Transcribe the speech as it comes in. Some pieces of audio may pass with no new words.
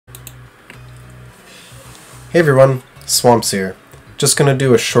Hey everyone, Swamps here. Just gonna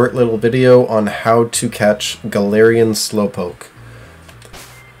do a short little video on how to catch Galarian Slowpoke.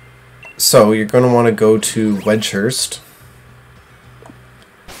 So you're gonna want to go to Wedgehurst,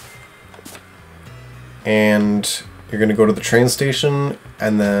 and you're gonna go to the train station,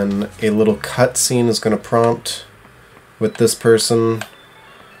 and then a little cutscene is gonna prompt with this person.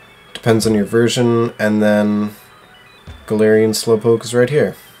 Depends on your version, and then Galarian Slowpoke is right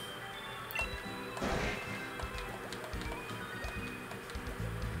here.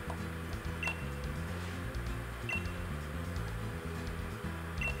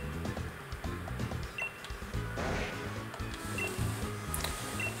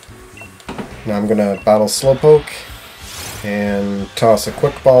 Now I'm gonna battle Slowpoke and toss a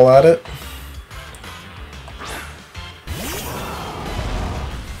quick ball at it.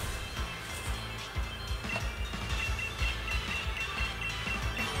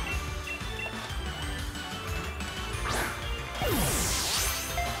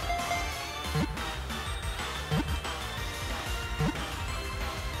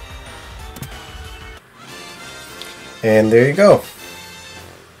 And there you go.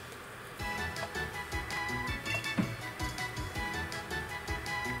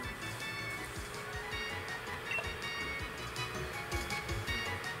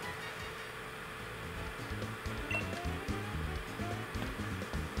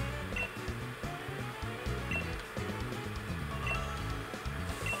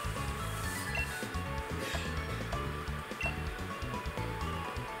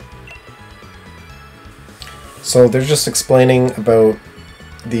 So they're just explaining about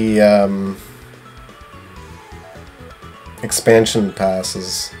the expansion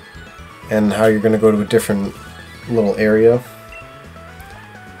passes and how you're going to go to a different little area.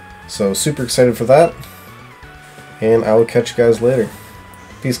 So super excited for that, and I will catch you guys later.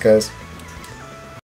 Peace, guys.